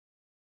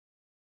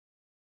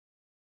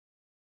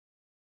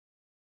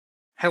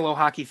Hello,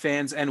 hockey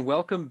fans, and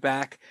welcome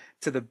back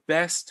to the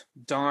best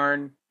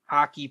darn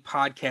hockey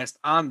podcast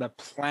on the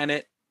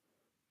planet.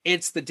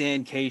 It's the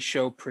Dan K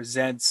Show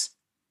presents.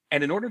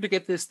 And in order to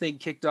get this thing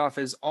kicked off,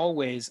 as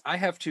always, I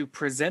have to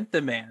present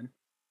the man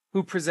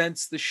who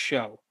presents the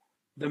show.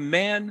 The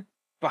man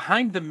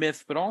behind the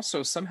myth, but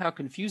also somehow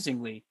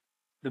confusingly,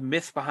 the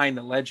myth behind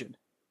the legend.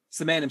 It's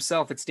the man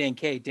himself. It's Dan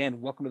K. Dan,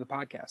 welcome to the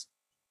podcast.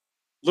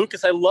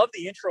 Lucas, I love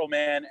the intro,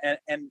 man,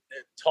 and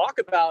talk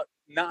about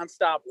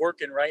nonstop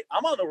working, right?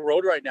 I'm on the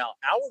road right now,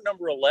 hour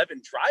number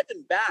 11,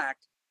 driving back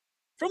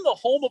from the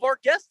home of our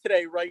guest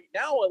today right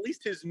now, at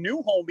least his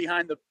new home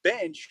behind the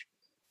bench.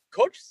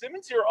 Coach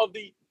Simmons here of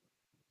the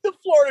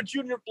Florida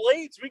Junior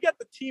Blades. We got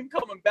the team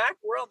coming back.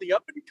 We're on the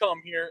up and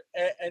come here.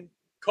 And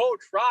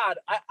Coach Rod,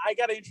 I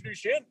got to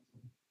introduce you in.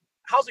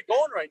 How's it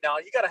going right now?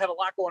 You got to have a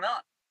lot going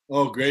on.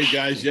 Oh, great,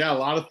 guys. Yeah, a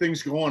lot of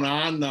things going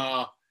on.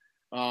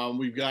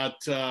 We've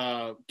got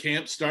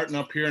camp starting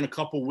up here in a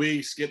couple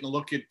weeks, getting a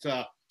look at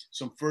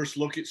some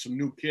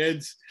new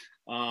kids,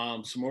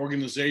 some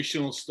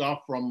organizational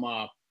stuff from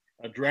a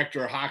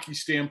director of hockey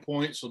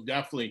standpoint. So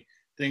definitely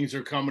things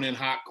are coming in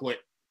hot quick.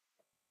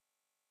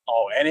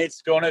 Oh, and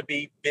it's going to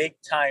be big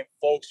time,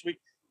 folks.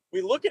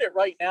 We look at it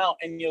right now,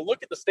 and you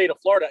look at the state of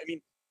Florida. I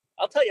mean,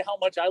 I'll tell you how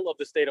much I love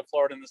the state of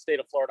Florida and the state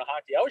of Florida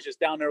hockey. I was just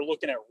down there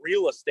looking at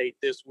real estate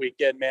this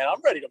weekend, man.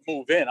 I'm ready to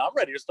move in. I'm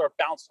ready to start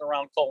bouncing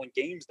around calling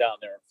games down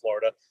there in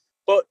Florida.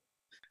 But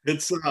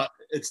it's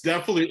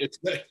definitely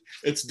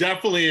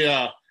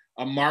a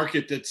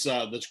market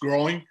that's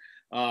growing.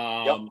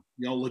 Yep.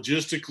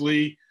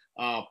 Logistically,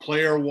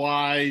 player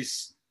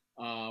wise,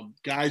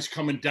 guys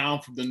coming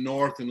down from the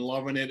north and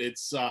loving it.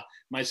 It's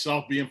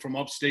myself being from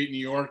upstate New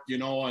York,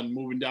 and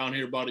moving down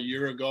here about a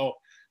year ago.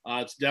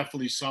 It's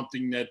definitely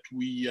something that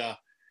we're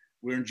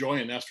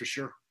enjoying, that's for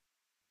sure.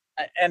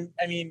 And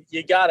I mean,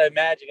 you got to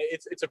imagine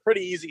it's a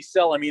pretty easy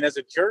sell. I mean, as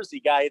a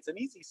Jersey guy, it's an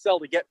easy sell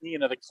to get me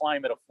into the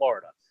climate of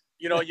Florida.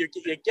 You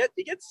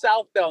get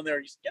south down there,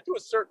 you get to a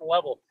certain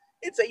level,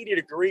 it's 80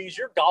 degrees,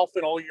 you're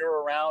golfing all year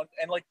around.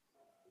 And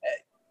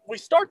we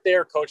start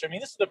there, Coach. I mean,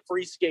 this is the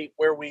free skate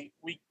where we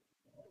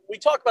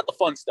talk about the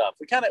fun stuff.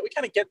 We kind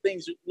of get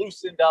things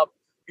loosened up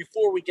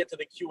before we get to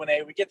the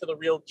Q&A. We get to the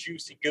real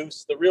juicy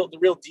goose, the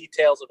real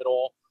details of it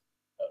all.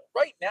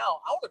 Right now,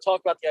 I want to talk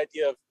about the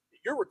idea of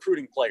you're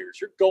recruiting players.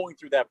 You're going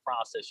through that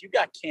process. You've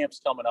got camps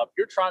coming up.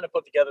 You're trying to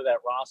put together that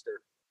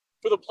roster.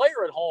 For the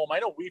player at home, I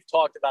know we've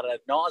talked about it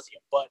ad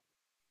nauseum, but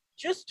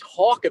just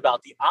talk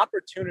about the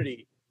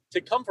opportunity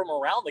to come from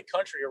around the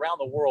country, around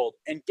the world,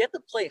 and get to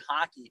play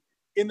hockey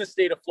in the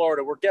state of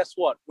Florida, where guess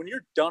what? When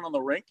you're done on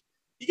the rink,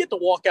 you get to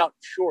walk out in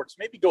shorts,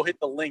 maybe go hit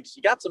the links.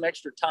 You got some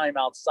extra time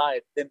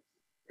outside than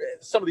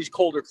some of these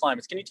colder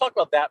climates. Can you talk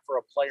about that for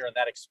a player and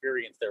that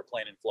experience they're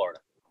playing in Florida?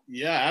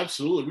 Yeah,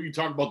 absolutely. We can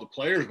talk about the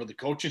players, but the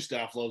coaching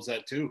staff loves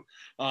that too.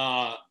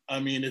 I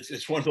mean,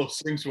 it's one of those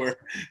things where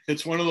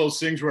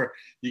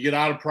you get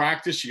out of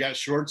practice, you got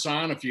shorts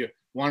on. If you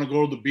want to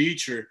go to the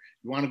beach or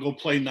you want to go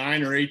play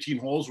 9 or 18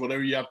 holes,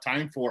 whatever you have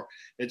time for,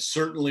 it's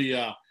certainly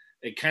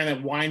it kind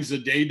of winds the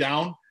day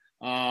down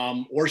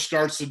or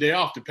starts the day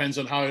off. Depends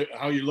on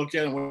how you look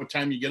at it and what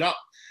time you get up.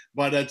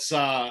 But it's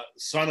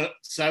sun at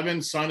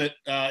 7, sun at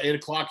 8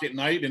 o'clock at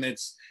night, and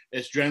it's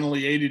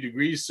generally 80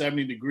 degrees,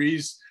 70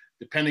 degrees,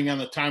 depending on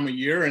the time of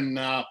year. And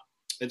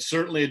it's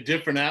certainly a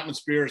different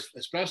atmosphere,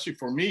 especially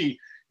for me,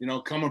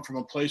 coming from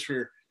a place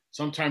where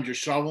sometimes you're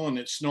shoveling,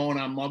 it's snowing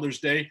on Mother's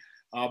Day.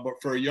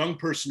 But for a young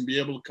person to be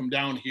able to come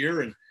down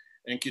here and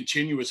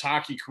continue his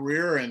hockey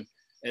career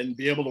and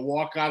be able to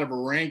walk out of a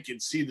rink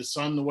and see the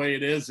sun the way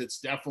it is, it's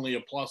definitely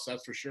a plus,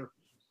 that's for sure.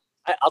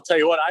 I'll tell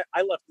you what,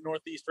 I left the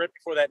Northeast right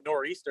before that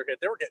nor'easter hit.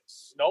 They were getting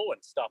snow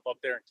and stuff up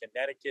there in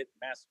Connecticut,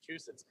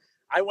 Massachusetts.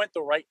 I went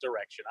the right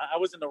direction. I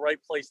was in the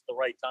right place at the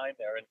right time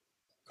there. And,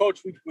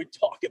 Coach, we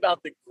talk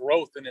about the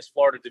growth in this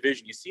Florida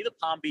division. You see the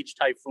Palm Beach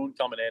Typhoon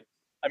coming in.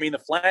 I mean, the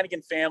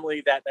Flanagan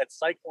family, that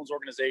Cyclones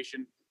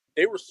organization,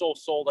 they were so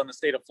sold on the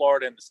state of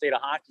Florida and the state of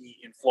hockey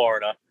in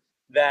Florida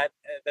that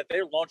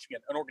they're launching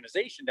an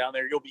organization down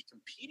there you'll be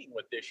competing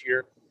with this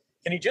year.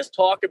 Can you just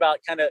talk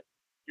about kind of,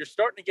 you're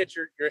starting to get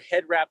your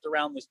head wrapped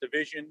around this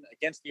division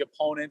against the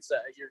opponents.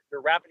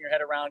 You're wrapping your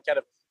head around kind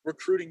of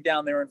recruiting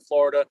down there in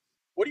Florida.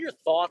 What are your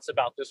thoughts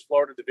about this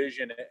Florida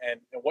division and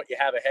what you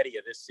have ahead of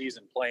you this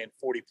season playing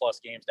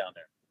 40-plus games down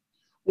there?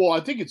 Well, I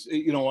think it's,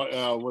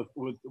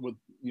 with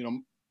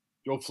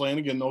Joe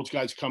Flanagan, those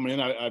guys coming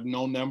in, I've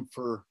known them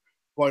for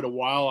quite a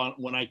while.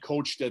 When I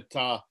coached at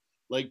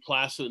Lake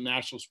Placid at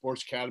National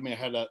Sports Academy, I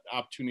had an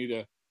opportunity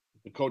to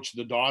coach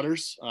the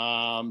daughters.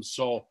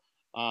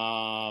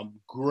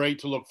 Great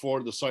to look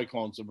forward to the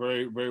Cyclones, a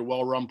very, very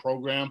well-run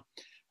program.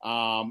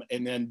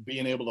 And then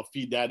being able to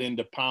feed that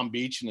into Palm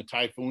Beach and the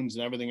Typhoons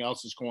and everything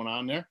else that's going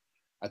on there.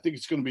 I think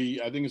it's going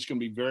to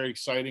be very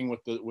exciting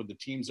with the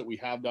teams that we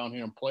have down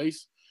here in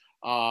place.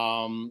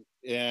 One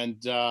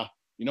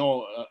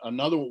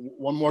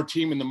more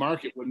team in the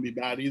market wouldn't be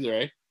bad either,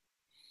 eh?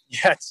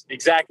 Yes,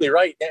 exactly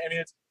right. I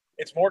mean,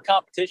 it's more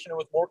competition, and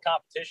with more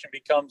competition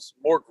becomes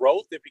more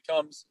growth. It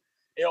becomes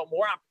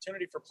more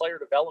opportunity for player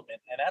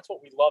development. And that's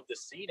what we love to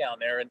see down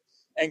there.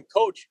 And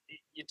coach,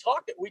 we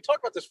talk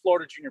about this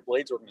Florida Junior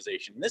Blades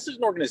organization. This is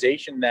an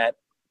organization that,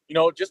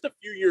 just a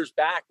few years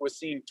back was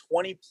seeing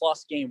 20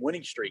 plus game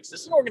winning streaks.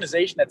 This is an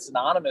organization that's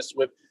synonymous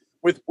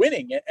with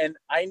winning. And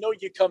I know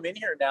you come in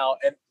here now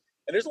and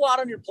there's a lot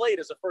on your plate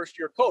as a first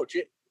year coach.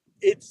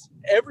 It's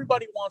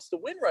everybody wants to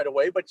win right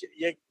away, but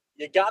you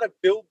got to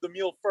build the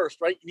meal first,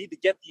 right? You need to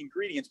get the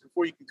ingredients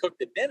before you can cook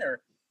the dinner.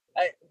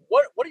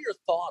 What are your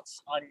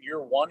thoughts on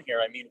year one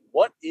here? I mean,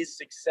 what is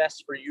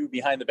success for you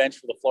behind the bench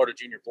for the Florida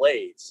Junior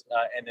Blades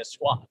and this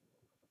squad?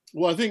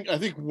 Well, I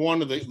think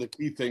one of the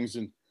key things,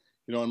 and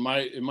in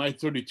my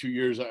 32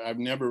 years, I've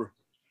never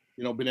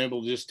been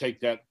able to just take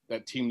that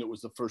team that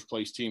was the first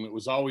place team. It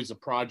was always a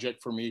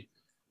project for me.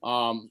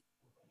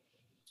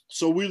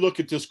 So we look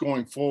at this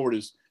going forward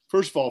as,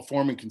 first of all,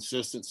 forming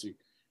consistency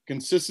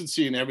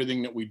in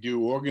everything that we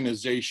do,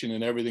 organization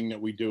in everything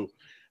that we do.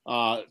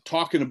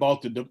 Talking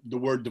about the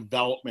word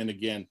development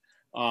again,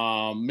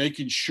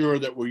 making sure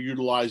that we're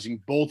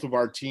utilizing both of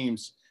our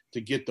teams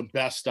to get the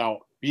best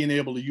out, being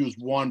able to use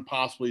one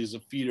possibly as a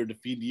feeder to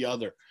feed the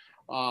other,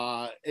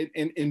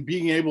 and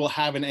being able to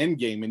have an end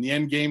game. And the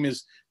end game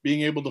is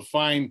being able to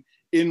find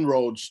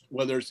inroads,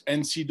 whether it's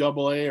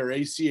NCAA or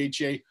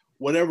ACHA,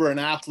 whatever an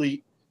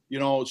athlete,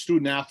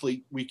 student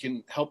athlete, we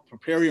can help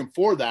prepare him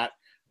for that.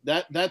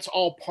 That's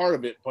all part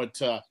of it,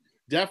 but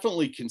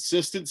definitely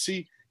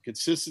consistency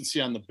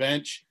on the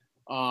bench,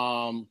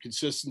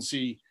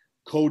 consistency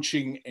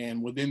coaching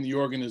and within the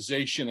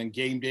organization and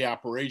game day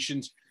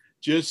operations,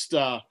 just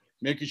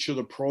making sure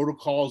the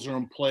protocols are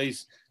in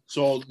place.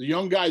 So the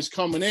young guys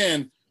coming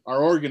in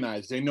are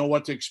organized. They know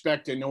what to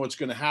expect. They know what's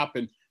going to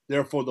happen.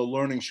 Therefore, the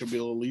learning should be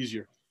a little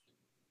easier.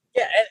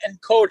 Yeah, and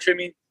coach, I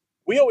mean,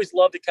 we always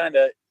love to kind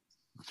of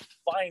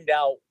find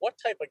out what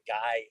type of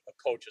guy a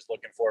coach is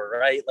looking for,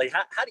 right? Like,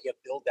 how do you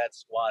build that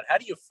squad? How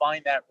do you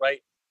find that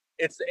right?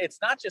 It's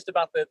not just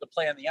about the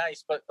play on the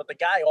ice, but the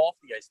guy off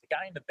the ice, the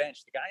guy in the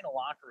bench, the guy in the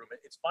locker room.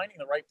 It's finding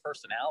the right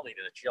personality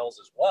that gels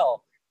as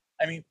well.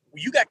 I mean,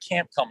 you got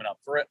camp coming up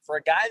for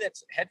a guy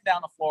that's heading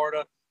down to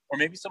Florida, or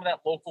maybe some of that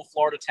local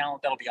Florida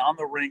talent that'll be on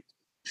the rink,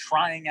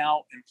 trying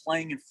out and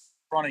playing in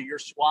front of your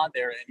squad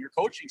there and your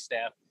coaching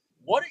staff.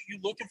 What are you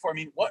looking for? I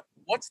mean,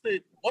 what's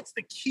the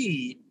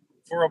key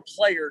for a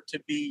player to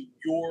be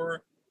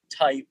your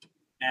type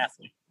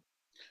athlete?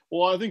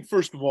 Well, I think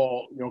first of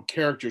all,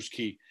 character's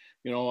key.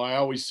 I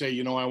always say,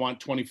 I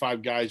want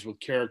 25 guys with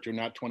character,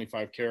 not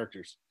 25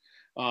 characters.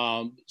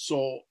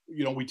 So,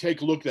 we take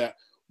a look at that.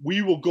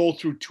 We will go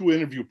through 2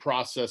 interview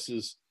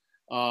processes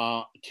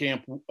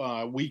camp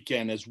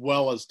weekend, as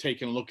well as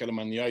taking a look at them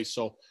on the ice.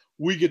 So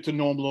we get to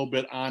know them a little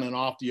bit on and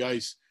off the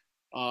ice.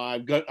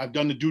 I've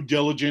done the due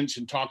diligence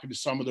and talking to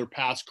some of their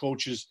past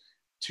coaches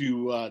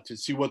to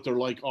see what they're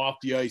like off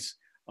the ice.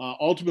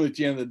 Ultimately, at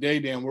the end of the day,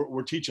 Dan,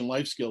 we're teaching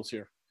life skills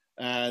here,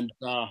 and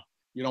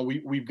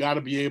we've got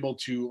to be able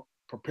to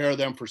prepare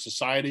them for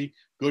society,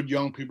 good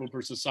young people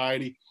for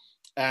society,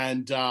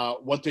 and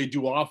what they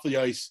do off the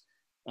ice.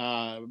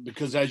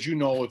 Because as you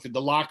know, if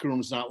the locker room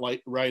is not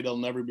right, it'll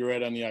never be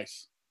right on the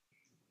ice.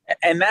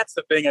 And that's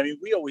the thing. I mean,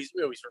 we always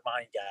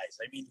remind guys.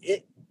 I mean,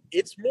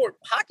 it's more,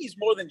 hockey's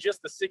more than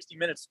just the 60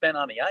 minutes spent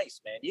on the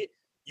ice, man.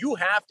 You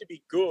have to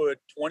be good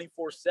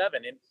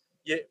 24/7. And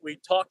we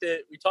talked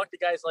to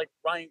guys like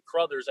Ryan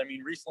Crothers. I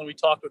mean, recently we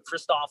talked with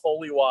Christoph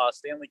Oliwa,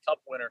 Stanley Cup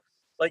winner.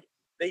 Like,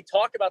 they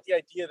talk about the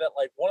idea that,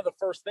 like, one of the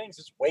first things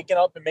is waking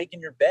up and making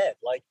your bed.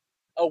 Like,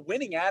 a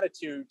winning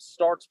attitude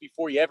starts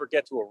before you ever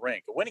get to a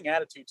rink. A winning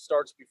attitude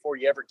starts before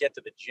you ever get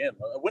to the gym.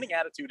 A winning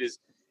attitude is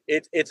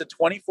it's a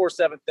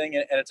 24/7 thing,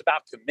 and it's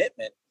about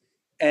commitment.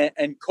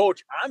 And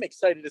coach, I'm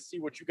excited to see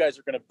what you guys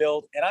are going to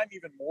build, and I'm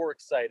even more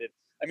excited.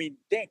 I mean,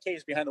 Dan Kay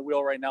is behind the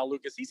wheel right now,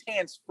 Lucas. He's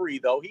hands-free,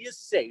 though. He is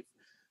safe.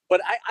 But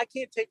I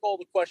can't take all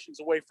the questions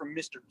away from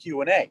Mr.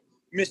 Q&A,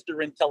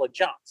 Mr.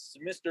 Intelligence,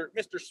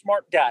 Mr.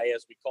 Smart Guy,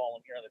 as we call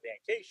him here on the Dan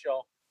Kay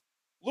Show.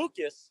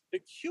 Lucas, the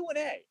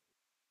Q&A.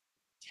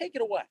 Take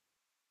it away.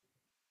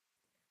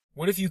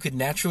 What if you could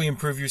naturally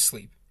improve your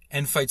sleep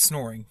and fight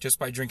snoring just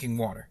by drinking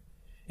water?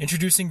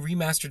 Introducing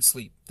Remastered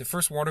Sleep, the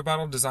first water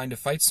bottle designed to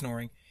fight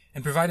snoring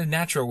and provide a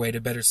natural way to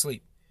better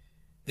sleep.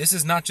 This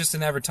is not just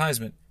an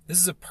advertisement.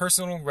 This is a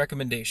personal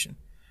recommendation.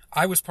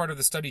 I was part of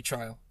the study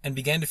trial and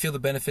began to feel the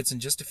benefits in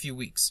just a few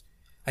weeks.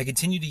 I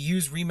continue to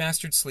use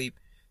Remastered Sleep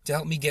to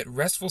help me get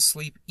restful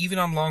sleep even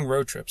on long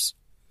road trips.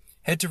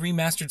 Head to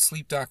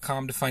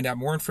remasteredsleep.com to find out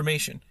more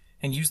information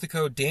and use the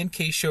code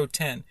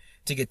DanKShow10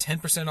 to get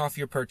 10% off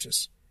your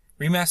purchase.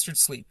 Remastered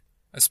Sleep,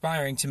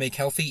 aspiring to make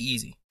healthy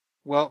easy.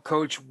 Well,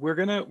 Coach, we're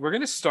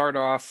gonna start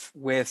off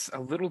with a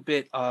little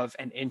bit of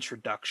an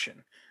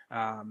introduction.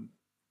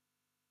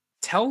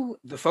 Tell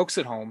the folks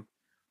at home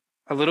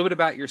a little bit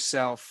about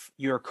yourself,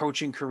 your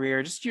coaching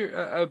career, just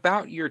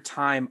about your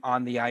time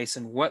on the ice,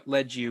 and what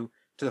led you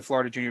to the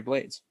Florida Junior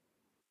Blades.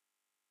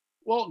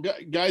 Well,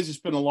 guys, it's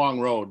been a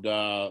long road.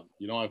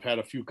 I've had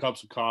a few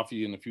cups of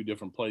coffee in a few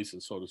different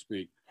places, so to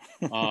speak.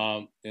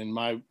 In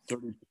my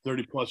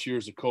 30 plus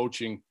years of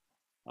coaching,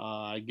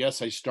 I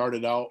guess I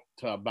started out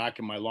back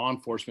in my law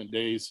enforcement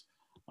days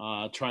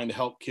trying to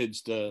help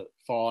kids to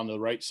fall on the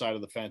right side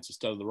of the fence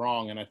instead of the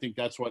wrong. And I think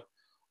that's what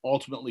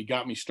ultimately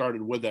got me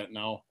started with that.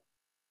 Now,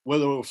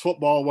 whether it was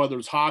football, whether it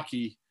was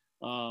hockey,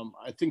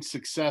 I think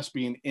success,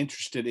 being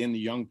interested in the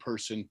young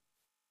person,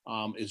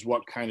 is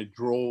what kind of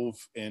drove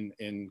and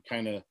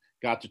kind of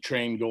got the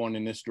train going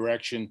in this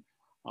direction.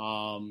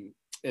 And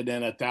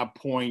then at that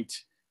point,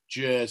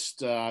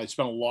 just I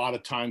spent a lot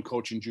of time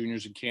coaching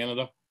juniors in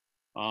Canada.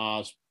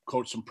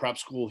 Coached some prep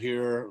school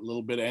here, a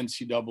little bit of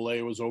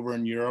NCAA, was over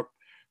in Europe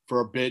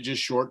for a bit,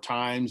 just short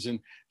times, and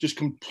just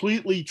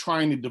completely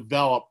trying to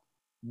develop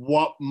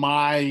what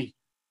my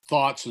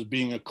thoughts as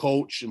being a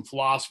coach and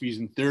philosophies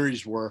and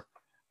theories were,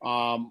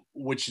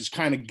 which has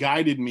kind of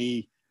guided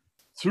me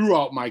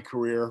throughout my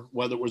career,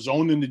 whether it was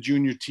owning the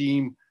junior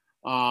team,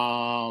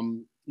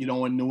 in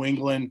New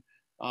England,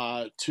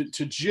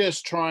 to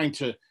just trying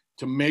to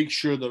make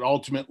sure that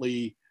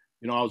ultimately,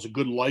 I was a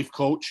good life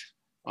coach.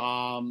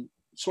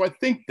 So I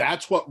think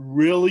that's what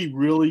really,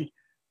 really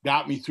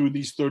got me through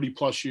these 30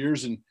 plus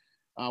years. And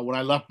when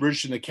I left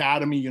Bridgeton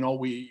Academy,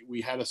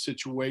 we had a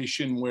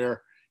situation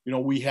where,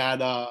 we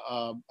had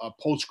a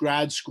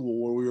post-grad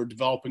school where we were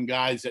developing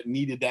guys that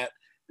needed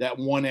that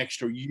one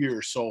extra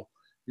year. So,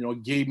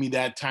 it gave me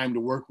that time to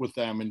work with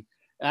them. And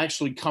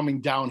actually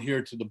coming down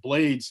here to the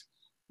Blades,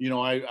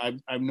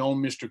 I've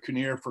known Mr.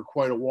 Kinnear for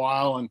quite a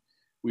while, and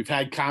we've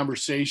had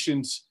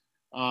conversations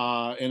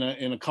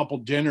in a couple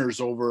dinners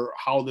over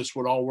how this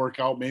would all work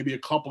out maybe a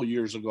couple of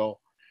years ago.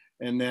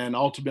 And then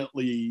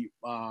ultimately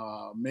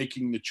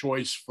making the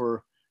choice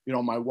for,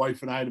 my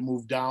wife and I to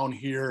move down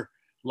here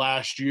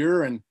last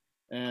year. And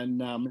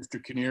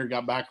Mr. Kinnear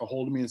got back a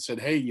hold of me and said,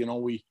 hey,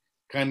 we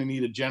kind of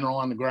need a general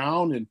on the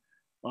ground, and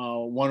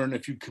wondering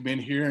if you come in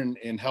here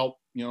and help,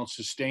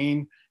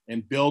 sustain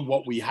and build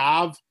what we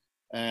have.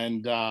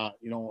 And,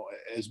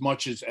 as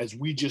much as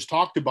we just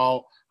talked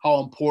about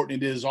how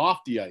important it is off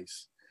the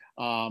ice,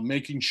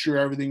 making sure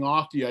everything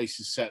off the ice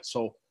is set,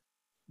 so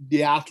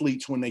the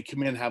athletes, when they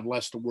come in, have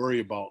less to worry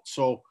about.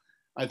 So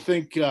I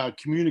think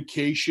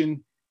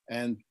communication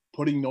and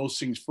putting those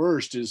things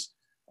first is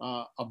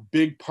a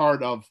big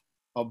part of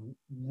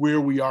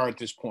where we are at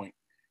this point.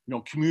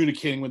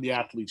 Communicating with the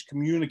athletes,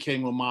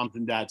 communicating with moms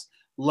and dads,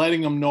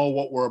 letting them know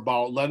what we're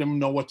about, letting them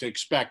know what to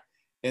expect,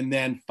 and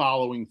then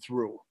following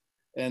through.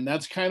 And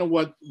that's kind of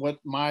what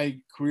my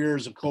career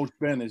as a coach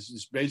been,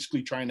 is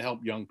basically trying to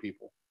help young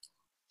people.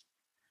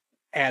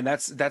 And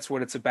that's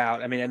what it's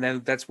about. I mean, and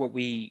then that's what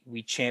we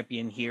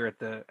champion here at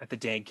the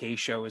Dan K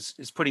Show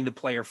is putting the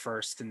player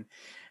first. And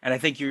I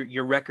think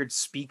your record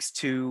speaks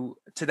to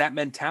that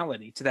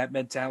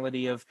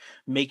mentality of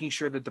making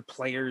sure that the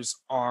players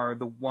are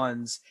the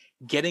ones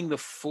getting the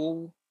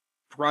full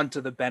brunt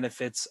of the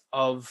benefits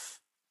of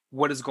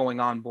what is going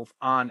on both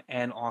on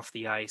and off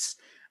the ice.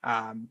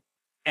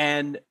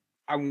 And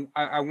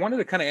I wanted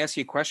to kind of ask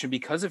you a question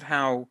because of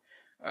how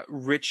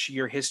rich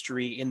your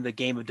history in the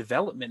game of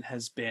development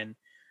has been.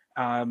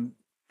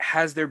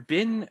 Has there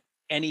been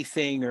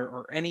anything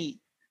or any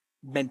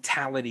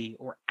mentality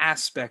or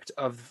aspect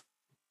of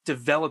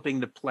developing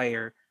the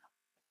player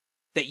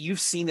that you've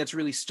seen that's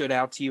really stood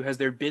out to you? Has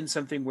there been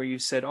something where you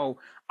said, oh,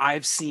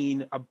 I've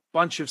seen a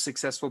bunch of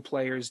successful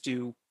players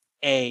do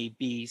A,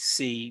 B,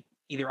 C,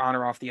 either on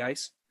or off the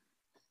ice?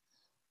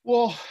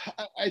 Well,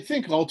 I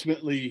think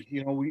ultimately,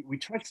 we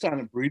touched on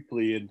it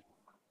briefly, and,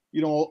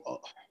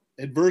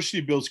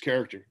 adversity builds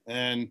character.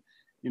 And,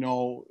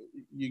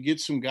 you get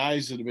some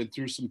guys that have been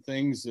through some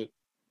things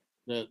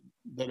that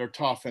are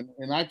tough.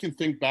 And I can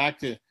think back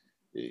to,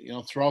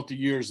 throughout the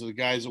years of the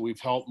guys that we've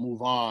helped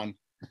move on,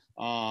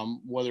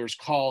 whether it's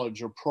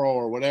college or pro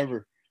or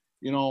whatever,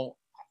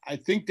 I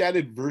think that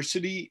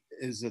adversity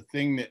is the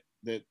thing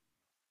that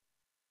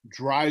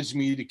drives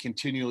me to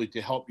continually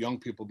to help young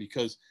people,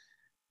 because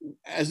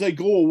as they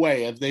go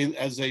away,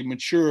 as they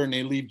mature and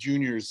they leave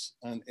juniors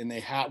and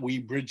we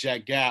bridge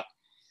that gap.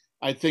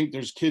 I think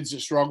there's kids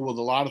that struggle with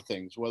a lot of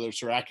things, whether it's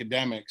their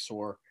academics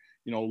or,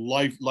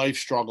 life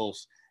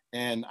struggles.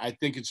 And I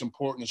think it's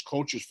important as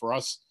coaches for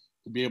us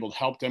to be able to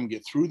help them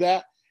get through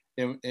that.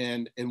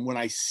 And when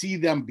I see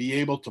them be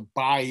able to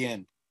buy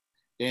in,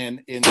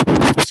 and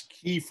what's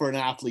key for an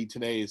athlete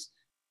today is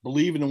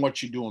believing in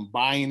what you're doing,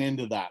 buying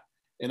into that.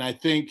 And I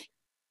think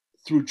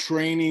through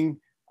training,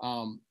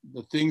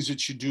 the things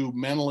that you do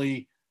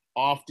mentally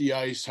off the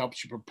ice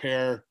helps you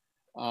prepare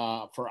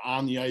for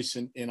on the ice.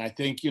 And I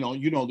think, the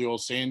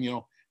old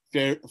saying,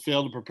 fail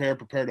to prepare,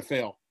 prepare to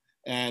fail.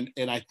 And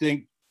I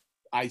think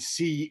I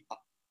see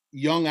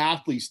young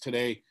athletes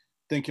today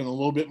thinking a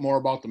little bit more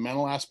about the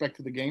mental aspect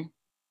of the game.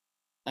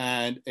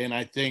 And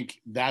I think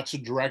that's a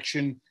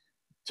direction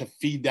to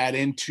feed that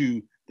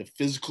into the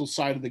physical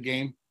side of the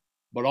game.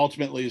 But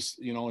ultimately, it's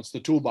the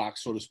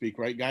toolbox, so to speak,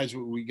 right, guys?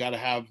 We got to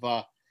have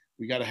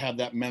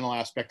that mental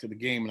aspect of the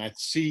game. And I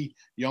see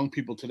young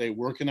people today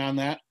working on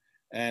that.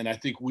 And I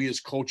think we as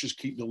coaches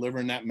keep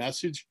delivering that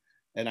message.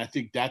 And I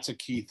think that's a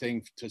key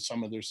thing to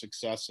some of their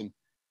success and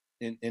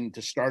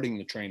into starting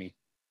the training.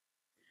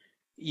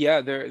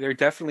 Yeah, there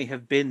definitely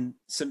have been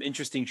some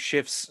interesting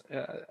shifts,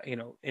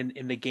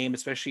 in the game,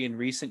 especially in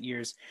recent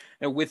years.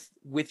 Now,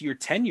 with your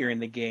tenure in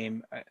the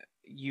game,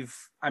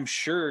 I'm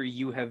sure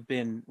you have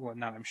been, well,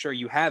 not I'm sure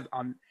you have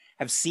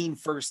seen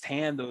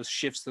firsthand those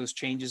shifts, those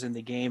changes in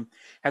the game.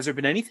 Has there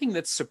been anything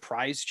that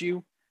surprised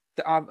you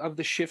of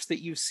the shifts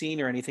that you've seen,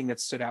 or anything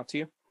that stood out to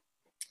you?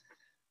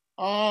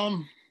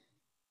 Um,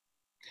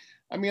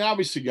 I mean,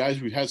 obviously, guys,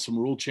 we've had some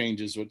rule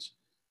changes which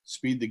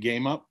speed the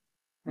game up.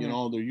 You Mhm.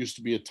 know, there used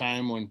to be a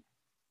time when,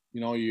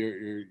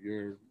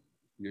 your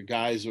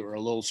guys that were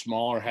a little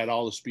smaller had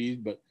all the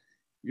speed, but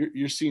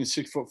you're seeing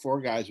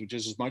 6'4" guys with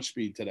just as much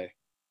speed today.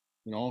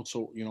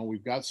 So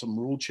we've got some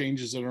rule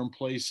changes that are in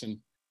place,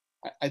 and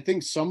I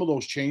think some of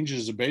those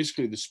changes are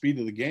basically the speed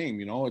of the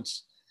game.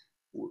 It's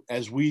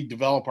as we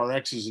develop our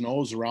X's and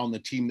O's around the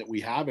team that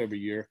we have every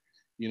year.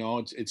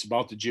 It's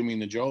about the Jimmy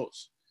and the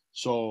Joes.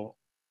 So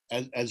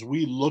as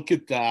we look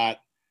at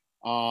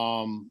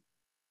um,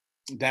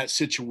 that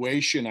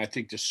situation, I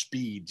think just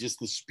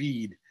the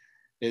speed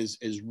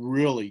is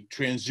really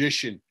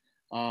transition.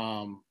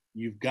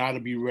 You've got to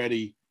be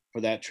ready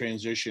for that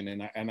transition,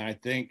 and I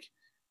think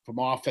from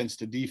offense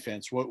to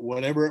defense,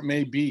 whatever it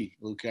may be,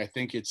 Luke, I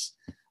think it's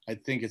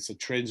a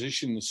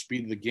transition. The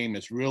speed of the game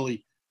has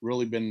really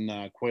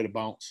been quite a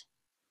bounce.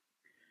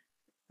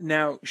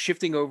 Now,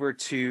 shifting over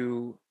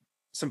to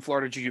some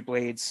Florida Junior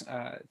Blades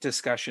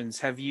discussions,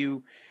 have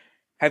you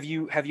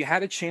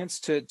had a chance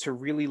to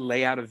really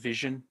lay out a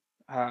vision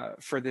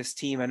for this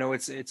team? I know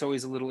it's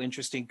always a little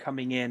interesting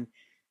coming in.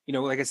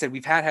 Like I said,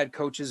 we've had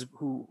coaches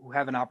who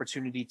have an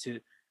opportunity to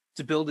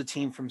build a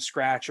team from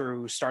scratch, or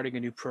who's starting a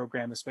new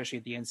program, especially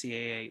at the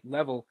NCAA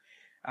level.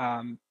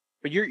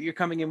 But you're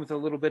coming in with a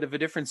little bit of a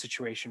different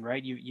situation,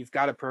 right? You've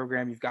got a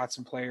program, you've got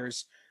some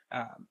players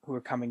who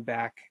are coming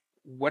back.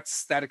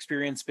 What's that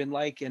experience been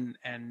like, and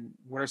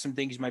what are some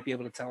things you might be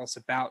able to tell us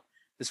about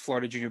this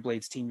Florida Junior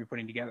Blades team you're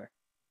putting together?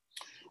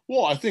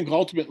 Well, I think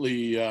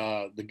ultimately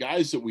the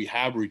guys that we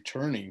have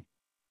returning,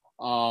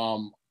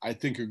 I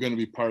think are going to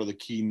be part of the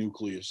key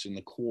nucleus in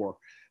the core.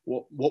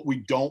 What we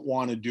don't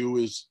want to do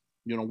is,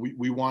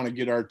 we want to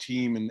get our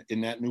team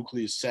in that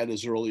nucleus set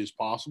as early as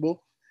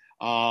possible.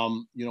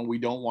 We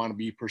don't want to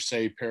be per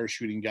se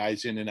parachuting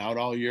guys in and out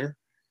all year.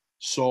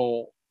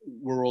 So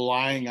we're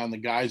relying on the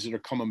guys that are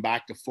coming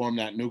back to form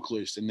that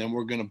nucleus. And then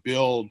we're going to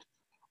build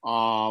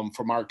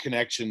from our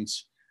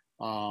connections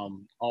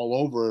all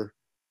over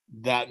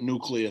that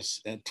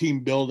nucleus and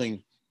team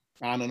building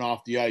on and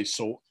off the ice.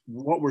 So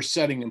what we're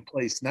setting in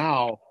place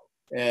now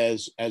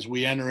as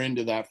we enter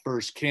into that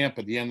first camp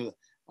at the end of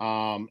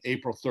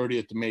April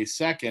 30th to May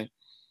 2nd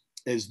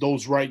is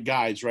those right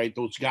guys, right?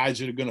 Those guys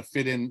that are going to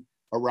fit in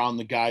around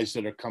the guys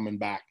that are coming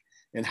back,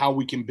 and how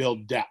we can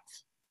build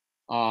depth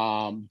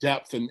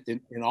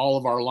in all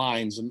of our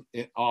lines, and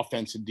in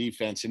offense and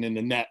defense, and in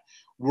the net,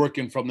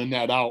 working from the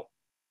net out.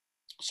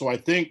 So I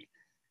think,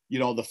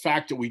 the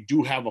fact that we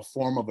do have a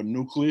form of a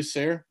nucleus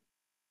there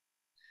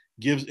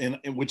gives, in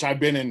which I've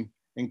been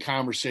in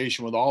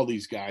conversation with all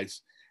these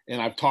guys,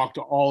 and I've talked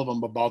to all of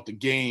them about the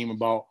game,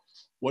 about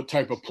what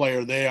type of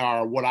player they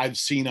are, what I've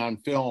seen on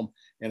film,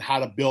 and how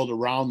to build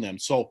around them.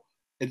 So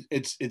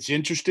it's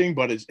interesting,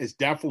 but it's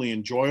definitely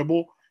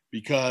enjoyable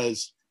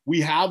because we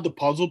have the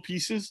puzzle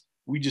pieces.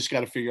 We just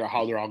got to figure out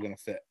how they're all going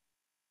to fit.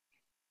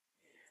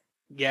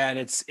 Yeah, and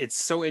it's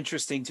so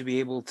interesting to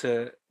be able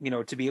to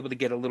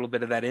get a little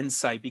bit of that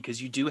insight,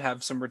 because you do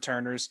have some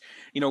returners.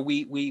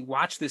 We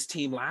watched this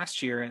team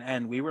last year,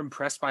 and we were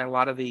impressed by a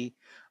lot of the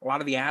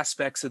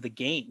aspects of the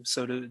game.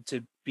 So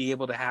to be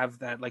able to have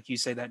that, like you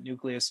say, that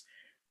nucleus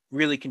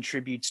really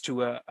contributes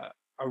to a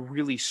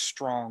really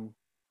strong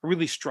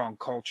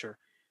culture.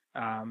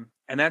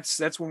 And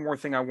that's one more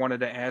thing I wanted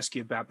to ask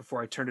you about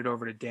before I turn it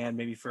over to Dan,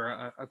 maybe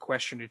for a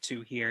question or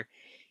two here,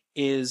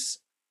 is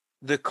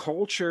the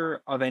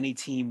culture of any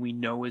team we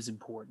know is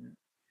important.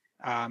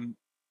 Um,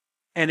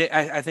 and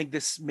I think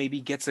this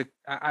maybe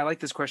I like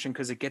this question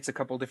because it gets a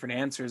couple different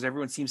answers.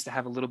 Everyone seems to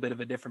have a little bit of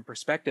a different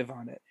perspective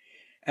on it.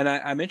 And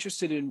I'm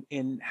interested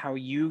in how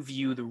you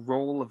view the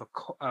role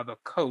of a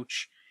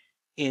coach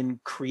in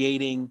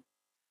creating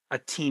a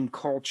team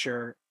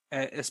culture,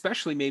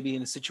 especially maybe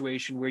in a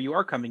situation where you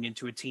are coming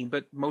into a team,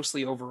 but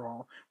mostly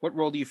overall. What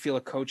role do you feel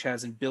a coach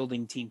has in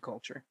building team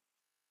culture?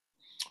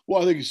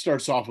 Well, I think it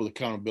starts off with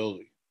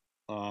accountability,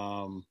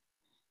 um,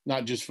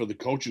 not just for the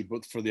coaches,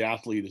 but for the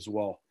athlete as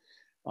well.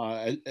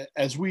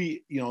 As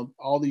we,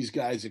 all these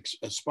guys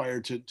aspire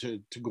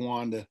to go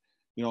on to,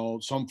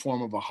 some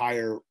form of a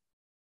higher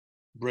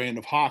brand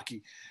of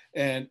hockey,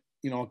 and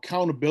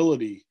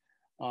accountability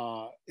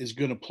is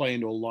going to play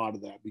into a lot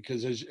of that,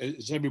 because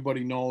as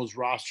everybody knows,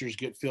 rosters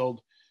get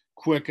filled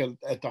quick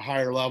at the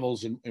higher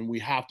levels, and we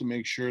have to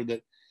make sure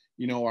that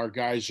our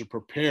guys are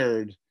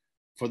prepared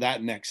for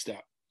that next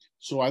step.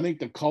 So I think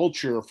the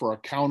culture for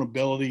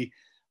accountability,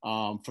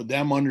 for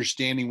them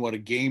understanding what a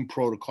game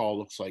protocol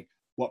looks like,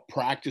 what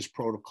practice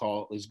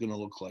protocol is going to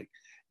look like,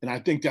 and I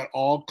think that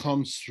all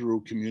comes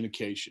through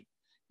communication.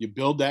 You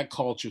build that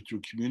culture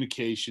through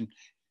communication.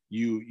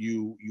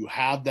 You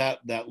have that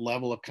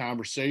level of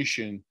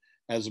conversation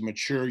as a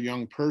mature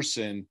young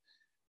person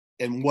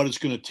and what it's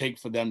going to take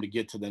for them to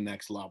get to the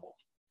next level.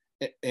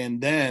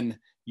 And then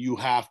you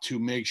have to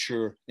make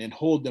sure and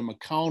hold them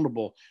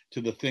accountable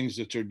to the things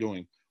that they're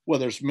doing,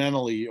 whether it's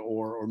mentally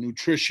or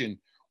nutrition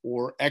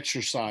or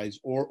exercise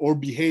or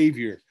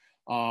behavior,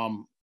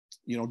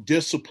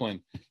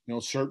 discipline.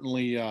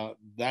 Certainly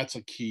that's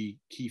a key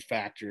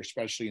factor,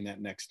 especially in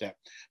that next step.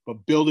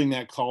 But building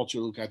that culture,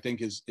 Luke, I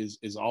think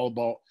is all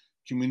about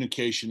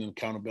communication and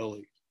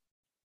accountability.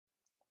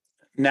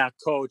 Now,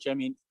 Coach, I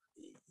mean,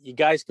 you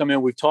guys come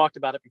in. We've talked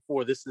about it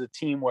before. This is a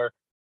team where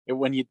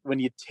when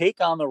you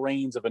take on the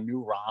reins of a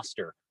new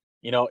roster,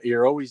 you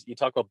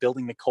talk about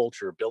building the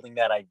culture, building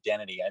that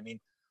identity. I mean,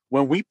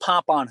 when we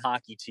pop on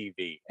hockey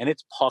TV and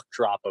it's puck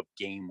drop of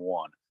game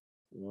one,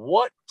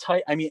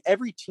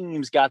 every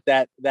team's got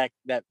that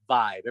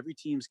vibe. Every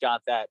team's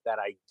got that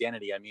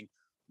identity. I mean,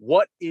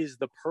 what is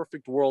the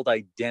perfect world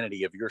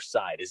identity of your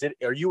side?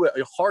 Are you a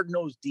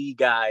hard-nosed D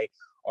guy?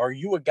 Are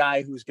you a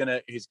guy who's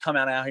come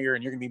out here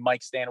and you're gonna be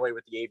Mike Stanaway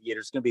with the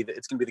Aviators?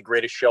 It's gonna be the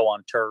greatest show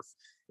on turf.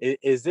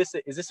 Is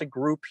this a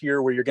group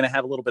here where you're gonna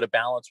have a little bit of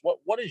balance?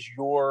 What's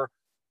your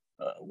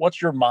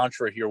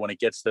mantra here when it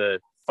gets to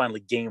finally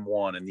game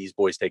one and these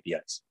boys take the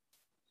ice?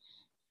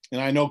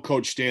 And I know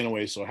Coach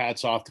Stanaway, so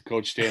hats off to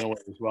Coach Stanaway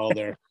as well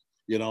there.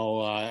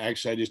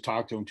 Actually, I just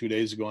talked to him 2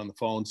 days ago on the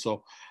phone,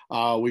 so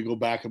we go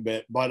back a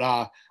bit. But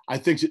I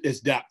think it's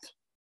depth.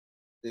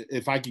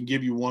 If I can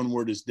give you one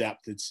word, is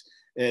depth.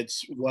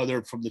 It's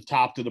whether from the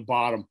top to the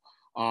bottom,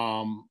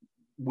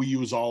 we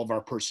use all of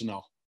our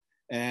personnel.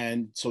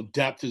 And so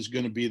depth is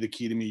going to be the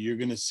key to me. You're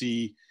going to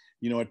see,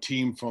 a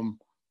team from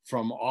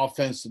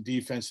offense to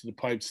defense to the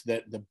pipes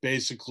that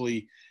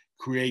basically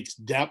creates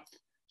depth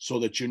so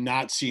that you're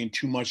not seeing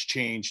too much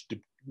change.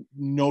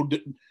 No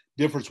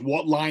difference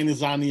what line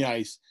is on the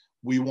ice.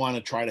 We want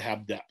to try to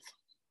have depth.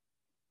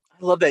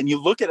 I love that. And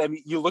you look at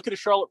a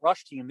Charlotte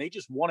Rush team, they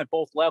just won at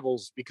both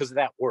levels because of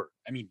that word.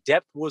 I mean,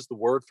 depth was the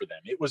word for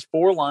them. It was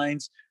 4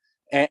 lines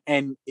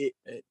and it,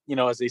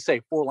 as they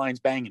say, 4 lines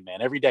banging,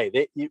 man, every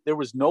day. There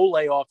was no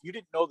layoff. You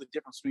didn't know the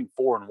difference between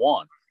 4 and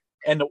 1.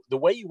 And the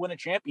way you win a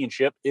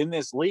championship in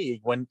this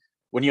league, when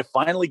you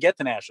finally get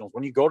to nationals,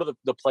 when you go to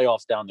the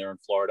playoffs down there in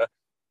Florida,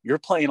 you're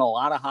playing a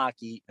lot of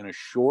hockey in a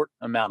short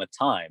amount of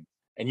time.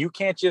 And you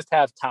can't just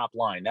have top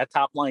line. That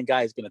top line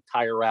guy is going to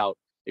tire out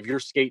if you're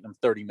skating them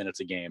 30 minutes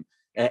a game.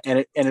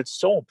 And it's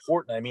so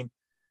important. I mean,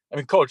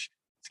 Coach,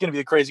 it's going to be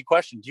a crazy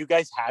question. Do you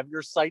guys have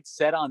your sights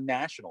set on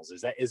nationals?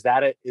 Is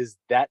that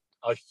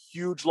a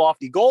huge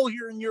lofty goal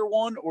here in year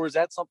one? Or is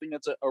that something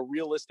that's a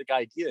realistic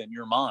idea in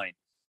your mind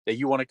that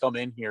you want to come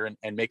in here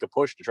and make a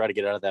push to try to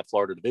get out of that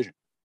Florida division?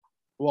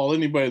 Well,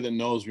 anybody that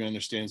knows me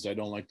understands I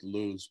don't like to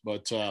lose,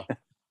 but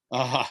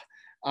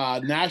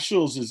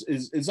nationals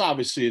is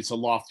obviously it's a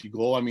lofty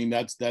goal. I mean,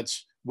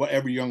 that's what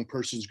every young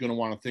person is going to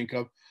want to think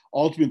of.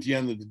 Ultimately, at the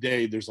end of the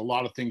day, there's a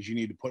lot of things you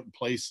need to put in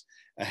place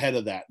ahead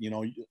of that.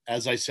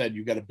 As I said,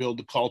 you got to build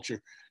the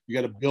culture, you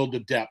got to build the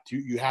depth.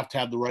 You have to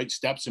have the right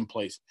steps in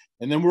place,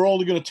 and then we're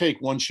only going to take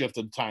one shift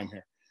at a time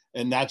here.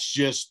 And that's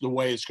just the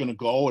way it's going to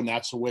go. And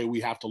that's the way we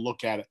have to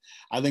look at it.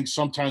 I think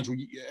sometimes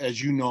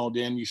as you know,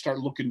 Dan, you start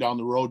looking down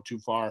the road too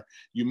far,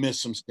 you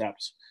miss some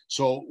steps.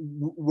 So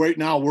right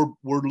now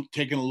we're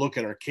taking a look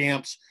at our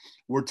camps.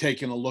 We're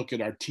taking a look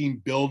at our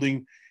team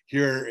building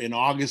here in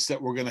August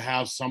that we're going to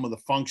have some of the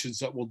functions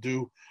that we'll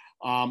do.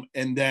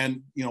 And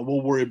then,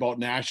 we'll worry about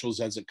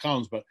nationals as it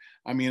comes, but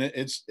I mean,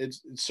 it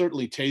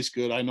certainly tastes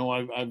good. I know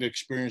I've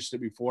experienced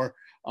it before.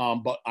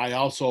 But I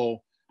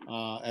also,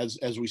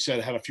 as we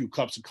said, had a few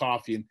cups of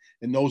coffee,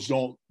 and those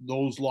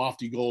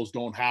lofty goals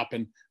don't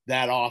happen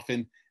that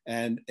often.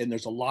 And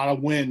there's a lot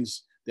of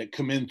wins that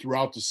come in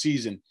throughout the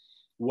season,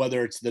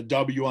 whether it's the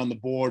W on the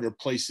board or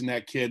placing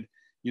that kid,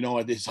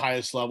 at his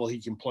highest level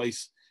he can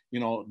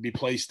be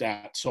placed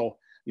at. So,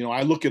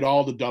 I look at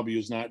all the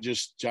W's, not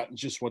just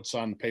what's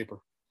on the paper.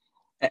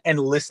 And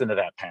listen to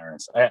that,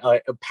 parents.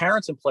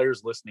 Parents and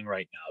players listening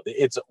right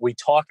now. We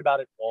talk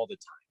about it all the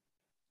time.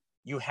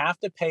 You have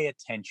to pay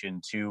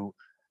attention to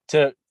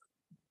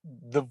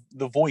the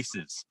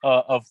voices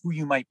of who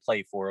you might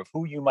play for, of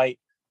who you might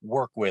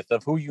work with,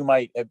 of who you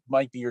might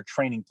be your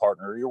training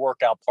partner or your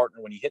workout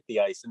partner when you hit the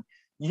ice. And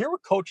you hear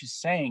what Coach is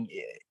saying.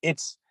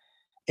 It's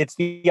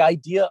the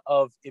idea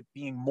of it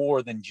being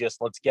more than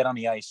just let's get on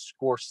the ice,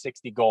 score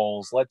 60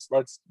 goals, let's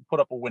put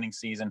up a winning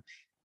season.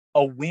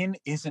 A win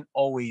isn't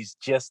always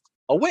just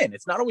a win.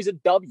 It's not always a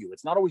W.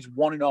 It's not always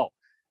 1-0.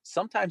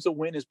 Sometimes a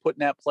win is putting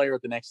that player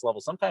at the next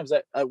level. Sometimes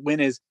a win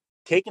is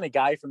taking a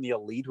guy from the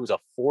elite who's a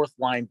 4th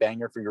line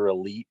banger for your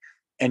elite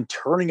and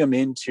turning him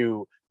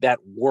into that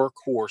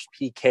workhorse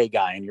PK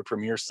guy in your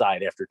premier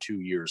side after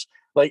 2 years.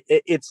 Like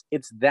it's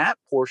that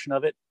portion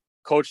of it,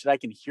 Coach, that I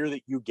can hear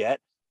that you get.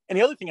 And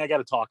the other thing I got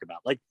to talk about,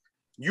 like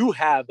you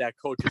have that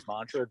coach's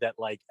mantra that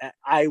like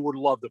I would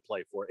love to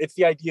play for. It's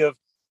the idea of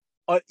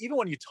even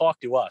when you talk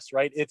to us,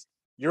 right?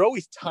 You're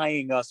always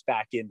tying us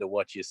back into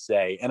what you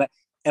say, and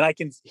I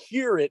can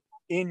hear it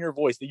in your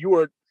voice that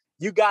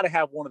you got to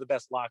have one of the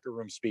best locker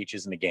room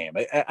speeches in the game.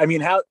 I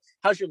mean,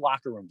 how's your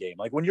locker room game?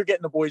 Like when you're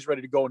getting the boys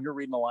ready to go and you're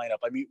reading the lineup,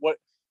 I mean,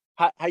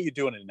 how you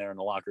doing in there in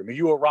the locker room? Are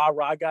you a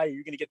rah guy? Are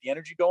you going to get the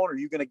energy going, or are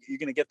you going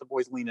to get the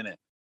boys leaning in?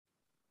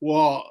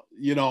 Well,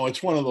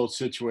 it's one of those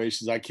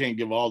situations. I can't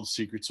give all the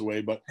secrets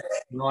away, but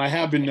I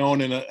have been known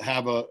to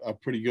have a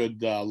pretty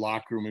good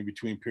locker room in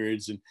between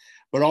periods.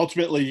 But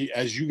ultimately,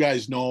 as you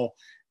guys know,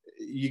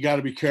 you got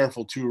to be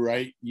careful too,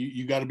 right?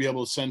 You got to be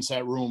able to sense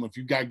that room. If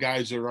you've got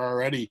guys that are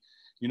already,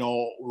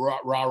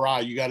 rah,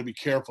 you got to be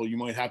careful. You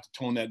might have to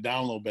tone that down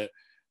a little bit.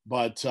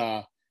 But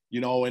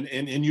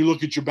and you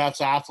look at your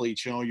best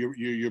athletes,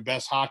 your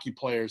best hockey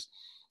players.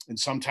 And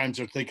sometimes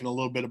they're thinking a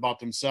little bit about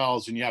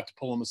themselves, and you have to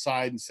pull them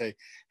aside and say,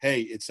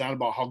 hey, it's not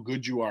about how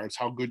good you are. It's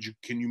how good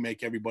can you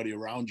make everybody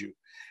around you.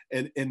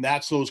 And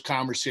that's those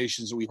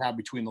conversations that we have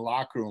between the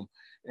locker room.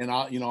 And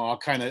I'll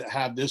kind of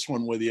have this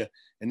one with you,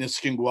 and this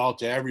can go out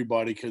to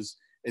everybody because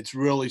it's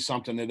really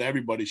something that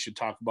everybody should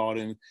talk about.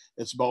 And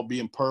it's about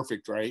being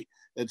perfect, right?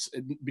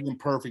 Being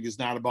perfect is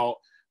not about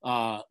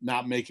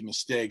not making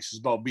mistakes. It's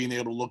about being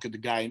able to look at the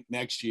guy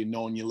next to you and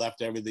knowing you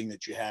left everything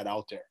that you had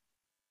out there.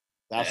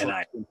 That's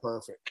being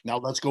perfect. Now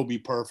let's go be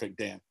perfect,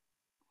 Dan.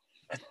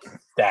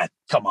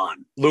 Come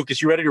on.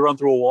 Lucas, you ready to run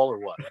through a wall or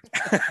what?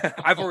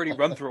 I've already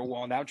run through a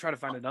wall. Now I'm trying to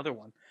find another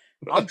one.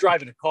 I'm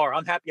driving a car.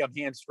 I'm happy I'm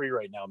hands-free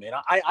right now, man.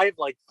 I have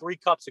like 3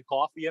 cups of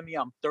coffee in me.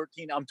 I'm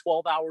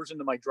 12 hours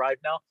into my drive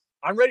now.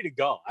 I'm ready to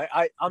go.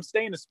 I'm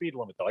staying the speed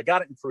limit, though. I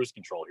got it in cruise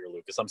control here,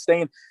 Lucas.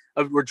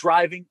 We're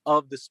driving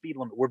of the speed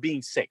limit. We're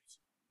being safe.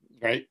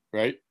 Right.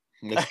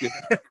 That's good.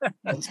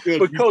 That's good.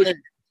 But Coach,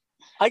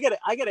 I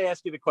gotta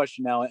ask you the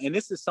question now, and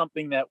this is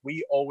something that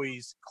we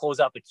always close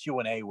out the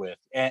Q&A with,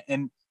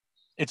 and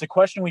it's a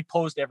question we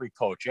posed to every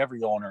coach,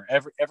 every owner,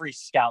 every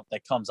scout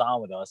that comes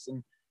on with us.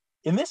 And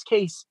in this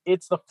case,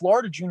 it's the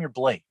Florida Junior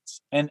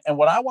Blades. And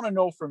what I want to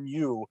know from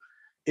you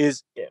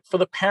is, for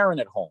the parent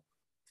at home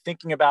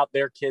thinking about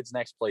their kid's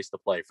next place to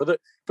play, for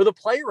the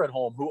player at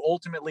home who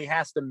ultimately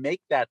has to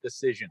make that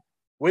decision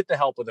with the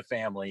help of the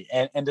family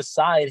and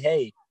decide,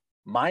 hey,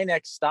 my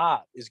next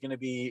stop is going to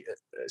be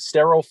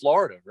Estero,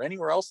 Florida, or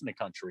anywhere else in the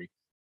country.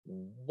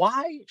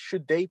 Why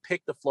should they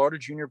pick the Florida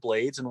Junior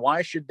Blades, and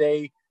why should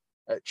they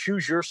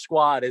choose your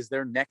squad as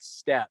their next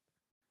step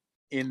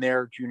in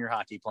their junior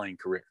hockey playing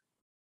career?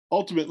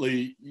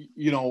 Ultimately,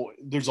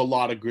 there's a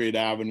lot of great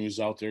avenues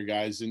out there,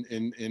 guys.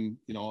 And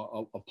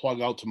a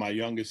plug out to my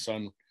youngest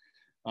son,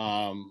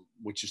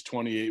 which is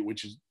 28,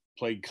 which has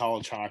played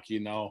college hockey.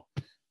 And now,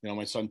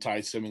 my son,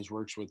 Simmons,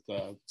 works with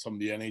some of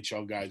the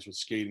NHL guys with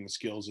skating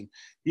skills. And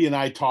he and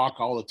I talk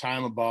all the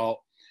time about,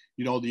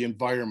 the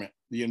environment,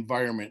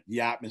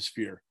 the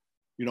atmosphere,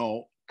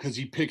 because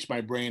he picks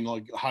my brain,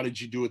 like, how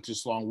did you do it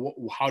this long?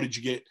 How did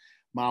you get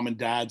mom and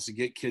dads to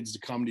get kids to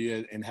come to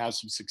you and have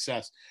some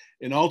success?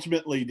 And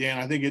ultimately, Dan,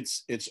 I think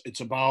it's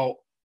about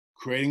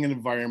creating an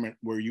environment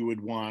where you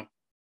would want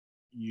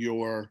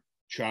your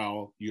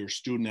child, your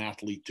student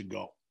athlete, to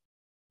go.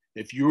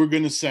 If you were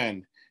going to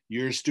send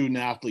your student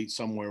athlete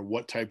somewhere,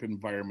 what type of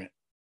environment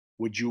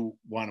would you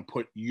want to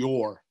put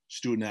your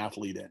student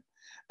athlete in?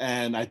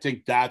 And I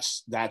think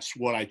that's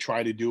what I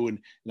try to do. And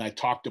I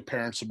talk to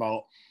parents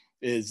about,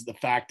 is the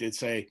fact that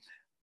say,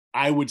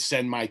 I would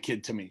send my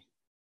kid to me.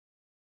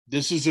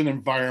 This is an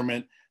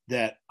environment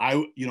that I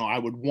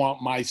would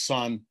want my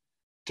son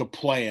to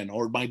play in,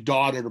 or my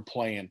daughter to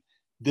play in.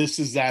 This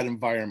is that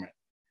environment.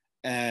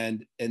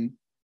 And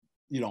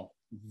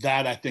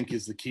that I think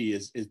is the key,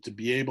 is to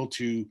be able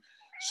to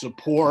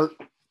support,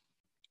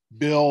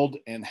 build,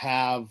 and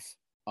have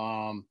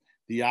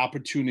the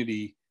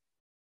opportunity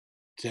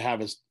to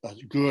have a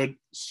good,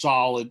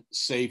 solid,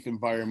 safe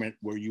environment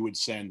where you would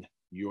send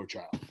your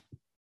child.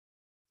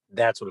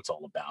 That's what it's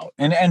all about.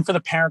 And for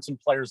the parents and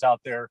players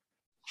out there,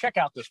 check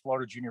out this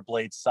Florida Junior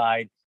Blades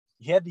side.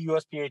 You head to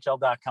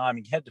USPHL.com.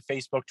 You can head to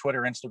Facebook,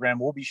 Twitter, Instagram.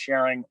 We'll be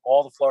sharing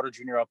all the Florida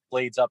Junior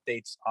Blades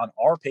updates on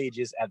our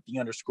pages at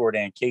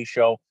 _Dan_K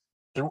Show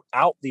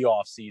throughout the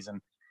off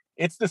season.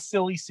 It's the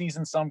silly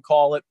season, some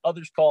call it.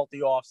 Others call it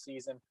the off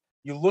season.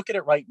 You look at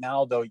it right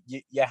now, though,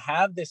 you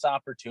have this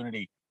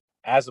opportunity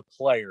as a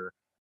player.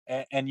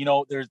 And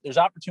there's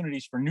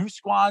opportunities for new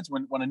squads.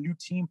 When a new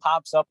team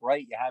pops up,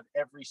 right, you have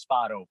every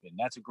spot open.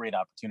 That's a great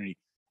opportunity.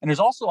 And there's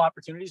also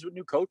opportunities with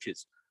new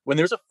coaches. When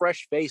there's a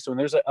fresh face, when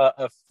there's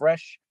a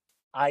fresh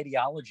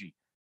ideology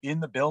in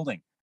the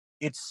building,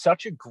 it's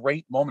such a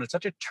great moment. It's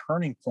such a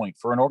turning point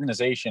for an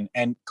organization.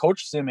 And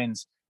Coach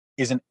Simmons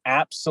is an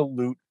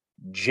absolute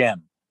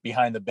gem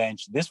behind the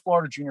bench. This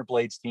Florida Junior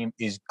Blades team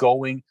is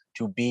going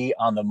to be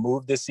on the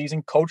move this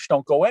season. Coach,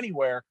 don't go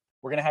anywhere.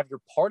 We're going to have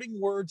your parting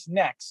words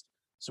next.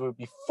 So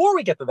before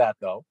we get to that,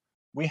 though,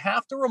 we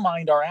have to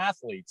remind our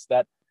athletes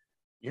that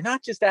you're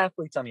not just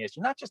athletes on the ice.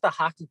 You're not just a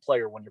hockey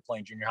player when you're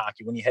playing junior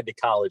hockey, when you head to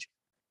college.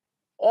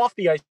 Off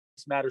the ice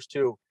matters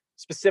too,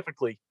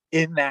 specifically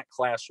in that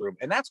classroom.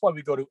 And that's why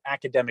we go to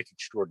academic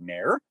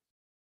extraordinaire,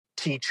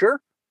 teacher,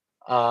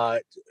 all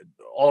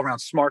around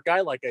smart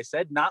guy, like I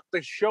said, not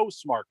the show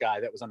smart guy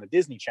that was on the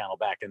Disney Channel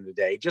back in the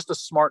day, just a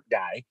smart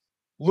guy,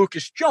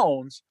 Lucas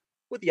Jones,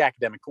 with the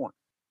Academic Corner.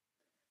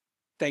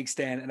 Thanks,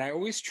 Dan. And I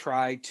always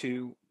try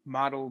to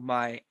model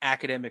my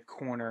academic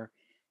corner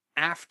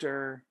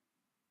after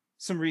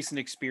some recent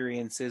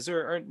experiences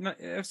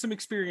some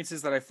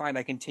experiences that I find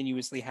I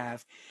continuously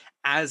have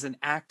as an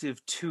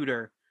active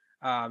tutor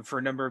for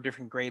a number of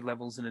different grade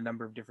levels in a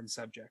number of different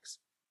subjects.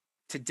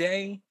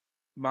 Today,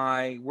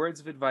 my words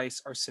of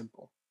advice are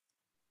simple.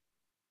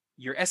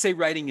 Your essay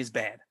writing is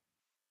bad.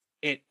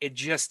 It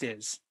just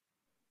is.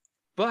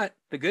 But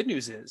the good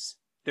news is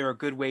there are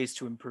good ways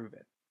to improve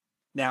it.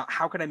 Now,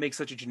 how can I make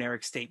such a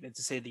generic statement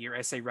to say that your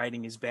essay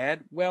writing is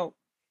bad? Well,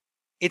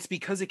 it's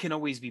because it can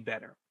always be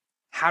better.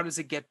 How does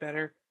it get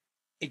better?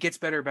 It gets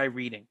better by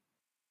reading.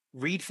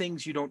 Read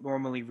things you don't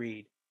normally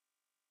read.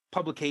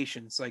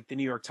 Publications like the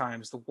New York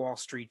Times, the Wall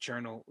Street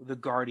Journal, the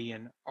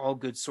Guardian, all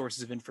good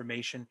sources of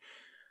information.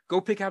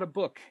 Go pick out a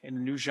book in a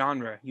new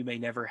genre you may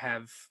never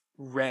have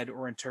read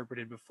or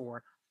interpreted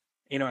before.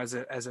 You know, as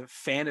a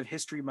fan of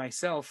history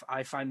myself,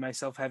 I find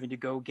myself having to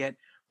go get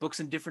books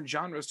in different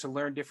genres to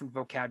learn different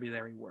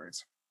vocabulary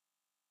words.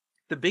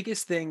 The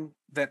biggest thing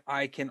that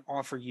I can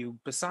offer you,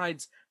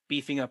 besides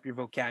beefing up your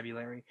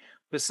vocabulary,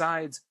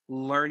 besides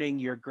learning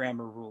your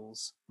grammar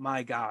rules,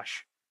 my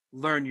gosh,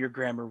 learn your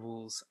grammar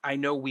rules. I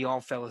know we all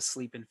fell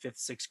asleep in 5th,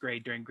 6th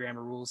grade during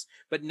grammar rules,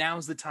 but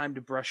now's the time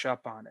to brush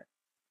up on it.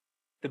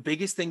 The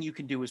biggest thing you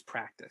can do is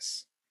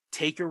practice.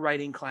 Take your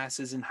writing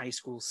classes in high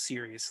school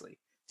seriously.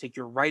 Take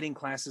your writing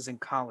classes in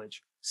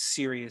college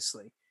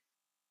seriously.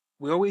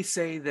 We always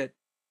say that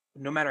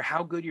no matter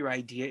how good your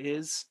idea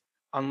is,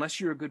 unless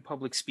you're a good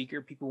public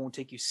speaker, people won't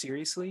take you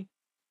seriously.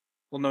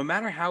 Well, no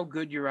matter how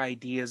good your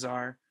ideas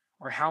are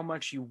or how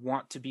much you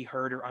want to be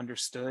heard or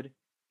understood,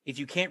 if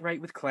you can't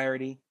write with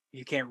clarity, if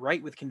you can't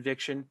write with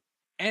conviction,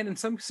 and in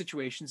some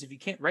situations, if you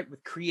can't write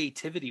with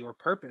creativity or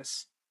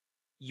purpose,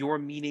 your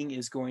meaning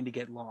is going to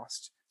get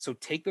lost. So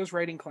take those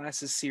writing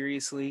classes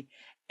seriously,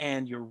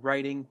 and your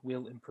writing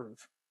will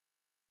improve.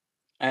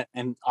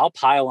 And I'll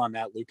pile on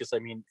that, Lucas. I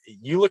mean,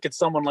 you look at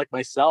someone like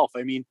myself.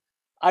 I mean,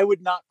 I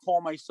would not call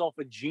myself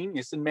a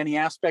genius in many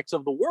aspects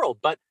of the world,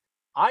 but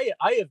I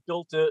have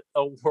built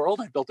a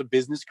world. I built a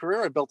business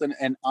career. I built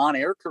an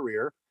on-air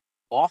career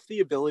off the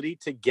ability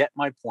to get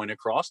my point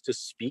across, to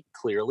speak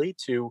clearly,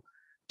 to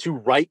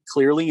write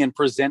clearly and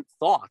present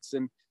thoughts.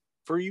 And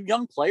for you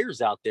young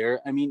players out there,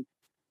 I mean,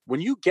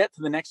 when you get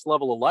to the next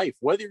level of life,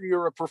 whether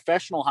you're a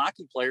professional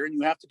hockey player and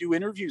you have to do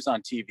interviews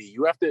on TV,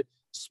 you have to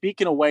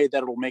speak in a way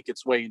that it'll make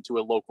its way into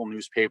a local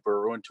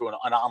newspaper or into an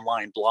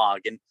online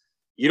blog. And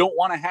you don't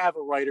want to have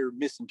a writer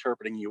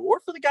misinterpreting you. Or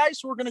for the guys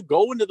who are going to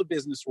go into the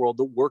business world,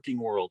 the working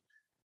world,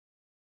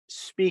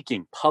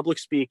 speaking, public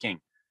speaking,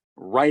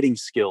 writing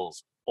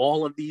skills,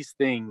 all of these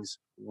things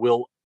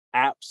will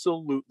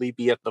absolutely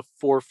be at the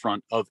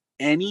forefront of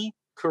any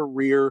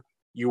career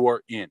you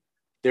are in.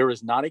 There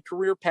is not a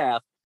career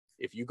path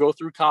if you go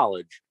through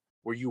college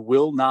where you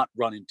will not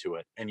run into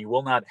it, and you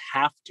will not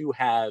have to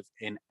have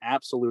an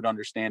absolute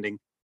understanding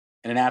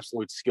and an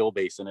absolute skill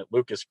base in it.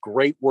 Lucas,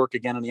 great work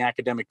again in the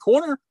academic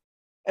corner.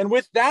 And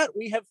with that,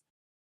 we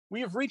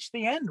have reached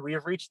the end. We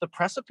have reached the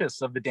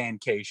precipice of the Dan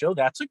K Show.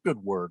 That's a good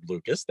word,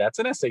 Lucas. That's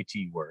an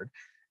SAT word.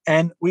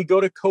 And we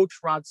go to Coach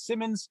Rod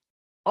Simmons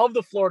of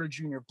the Florida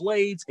Junior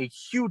Blades, a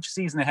huge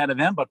season ahead of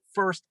them. But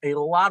first, a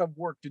lot of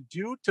work to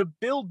do to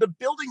build the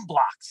building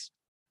blocks,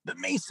 the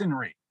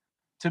masonry,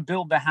 to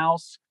build the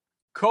house.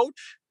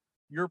 Coach,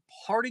 your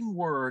parting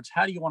words,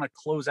 how do you want to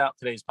close out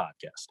today's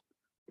podcast?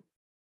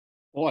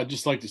 Well, I'd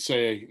just like to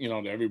say,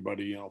 to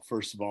everybody,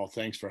 first of all,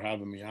 thanks for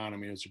having me on. I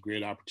mean, it's a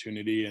great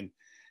opportunity, and,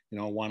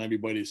 I want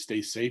everybody to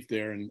stay safe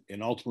there.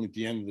 And ultimately, at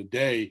the end of the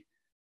day,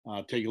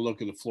 take a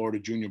look at the Florida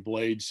Junior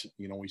Blades.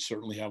 We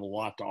certainly have a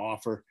lot to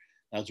offer.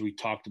 As we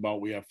talked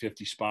about, we have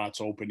 50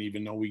 spots open,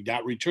 even though we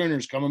got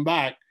returners coming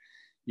back.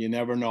 You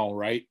never know,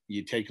 right?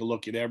 You take a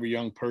look at every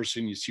young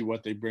person, you see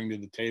what they bring to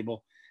the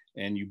table,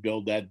 and you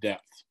build that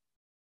depth.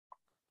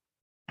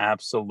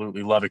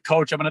 Absolutely love it.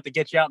 Coach, I'm going to have to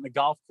get you out in the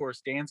golf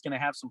course. Dan's going to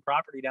have some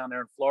property down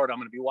there in Florida. I'm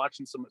going to be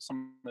watching some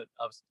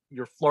of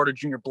your Florida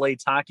Junior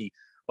Blades hockey.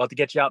 About to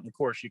get you out in the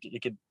course. You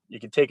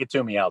could take it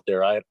to me out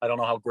there. I don't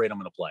know how great I'm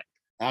going to play.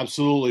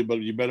 Absolutely, but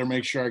you better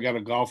make sure I got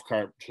a golf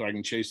cart so I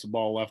can chase the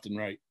ball left and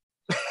right.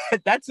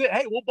 That's it.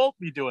 Hey, we'll both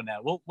be doing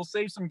that. We'll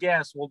save some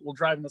gas. We'll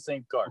drive in the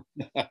same car.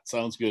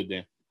 Sounds good,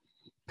 Dan.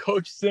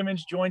 Coach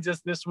Simmons joins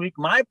us this week.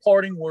 My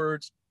parting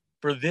words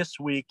for this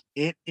week,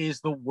 it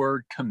is the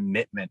word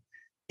commitment.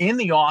 In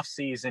the off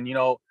season,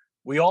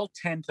 we all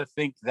tend to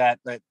think that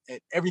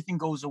everything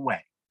goes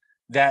away,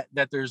 that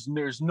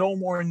there's no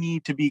more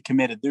need to be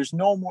committed. There's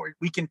no more.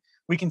 We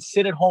can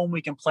sit at home.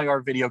 We can play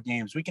our video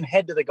games. We can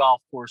head to the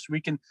golf course.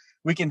 We can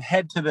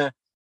head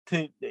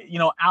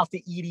out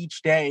to eat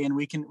each day, and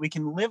we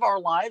can live our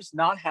lives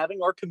not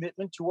having our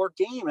commitment to our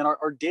game and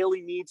our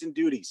daily needs and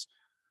duties.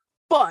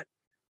 But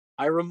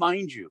I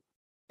remind you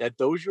that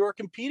those you are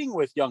competing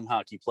with, young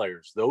hockey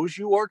players, those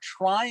you are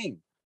trying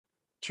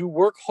to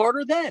work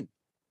harder than,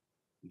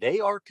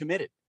 they are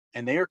committed,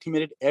 and they are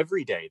committed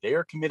every day. They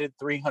are committed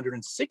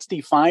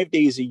 365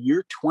 days a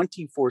year,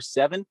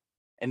 24/7.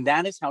 And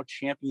that is how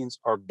champions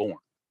are born.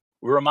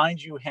 We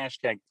remind you,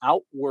 hashtag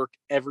outwork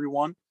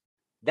everyone.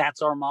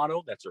 That's our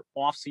motto. That's our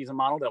off-season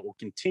motto. That will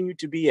continue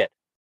to be it.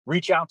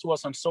 Reach out to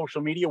us on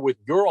social media with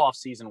your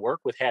off-season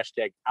work with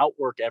hashtag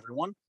outwork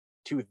everyone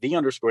to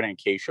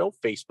 _Dan_K Show,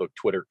 Facebook,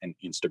 Twitter, and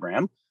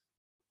Instagram.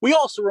 We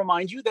also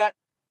remind you that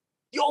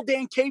the Old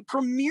Dan K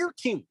Premier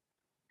Team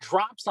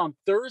drops on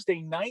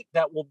Thursday night.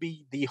 That will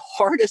be the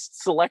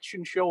hardest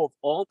selection show of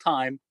all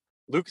time.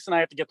 Lucas and I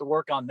have to get to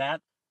work on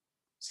that.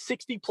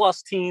 60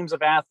 plus teams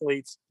of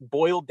athletes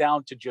boiled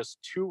down to just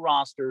 2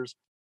 rosters,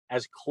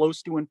 as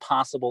close to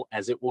impossible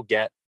as it will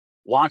get.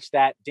 Watch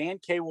that. Dan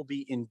K will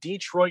be in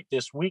Detroit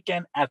this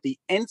weekend at the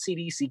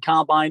NCDC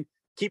Combine.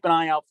 Keep an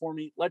eye out for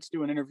me. Let's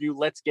do an interview.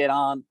 Let's get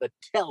on the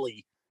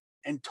telly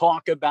and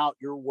talk about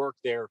your work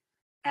there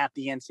at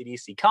the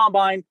NCDC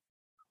Combine.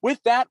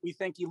 With that, we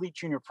thank Elite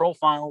Junior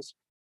Profiles,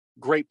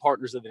 great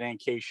partners of the Dan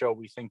K Show.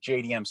 We thank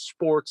JDM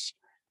Sports,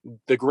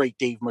 the great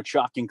Dave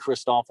Machuk and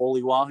Christoph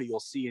Oliwa, who you'll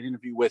see an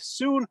interview with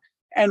soon.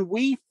 And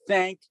we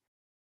thank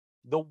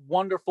the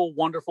wonderful,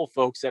 wonderful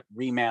folks at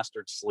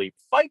Remastered Sleep.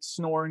 Fight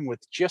snoring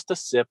with just a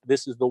sip.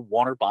 This is the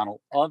water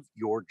bottle of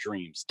your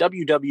dreams.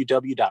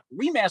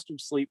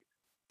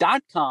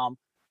 www.remasteredsleep.com.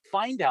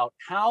 Find out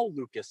how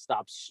Lucas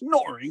stops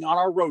snoring on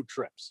our road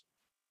trips.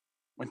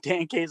 When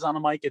Dan K's on the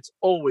mic, it's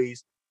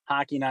always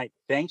hockey night.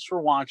 Thanks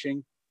for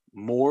watching.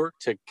 More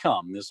to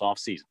come this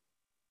offseason.